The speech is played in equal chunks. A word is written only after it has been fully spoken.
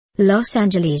Los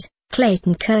Angeles,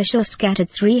 Clayton Kershaw scattered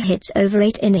 3 hits over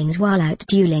 8 innings while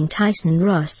outdueling Tyson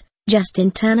Ross. Justin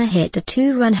Turner hit a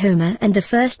 2-run homer and the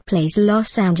first-place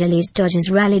Los Angeles Dodgers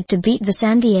rallied to beat the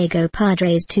San Diego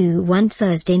Padres 2-1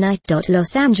 Thursday night.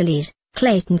 Los Angeles,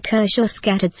 Clayton Kershaw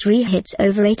scattered 3 hits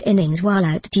over 8 innings while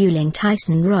outdueling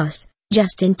Tyson Ross.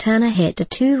 Justin Turner hit a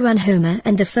 2-run homer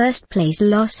and the first-place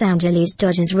Los Angeles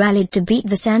Dodgers rallied to beat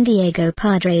the San Diego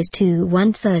Padres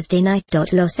 2-1 Thursday night.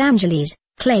 Los Angeles,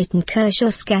 Clayton Kershaw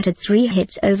scattered 3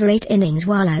 hits over 8 innings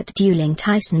while outdueling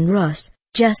Tyson Ross.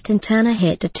 Justin Turner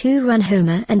hit a 2-run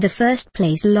homer and the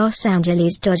first-place Los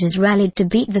Angeles Dodgers rallied to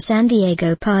beat the San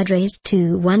Diego Padres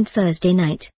 2-1 Thursday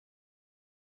night.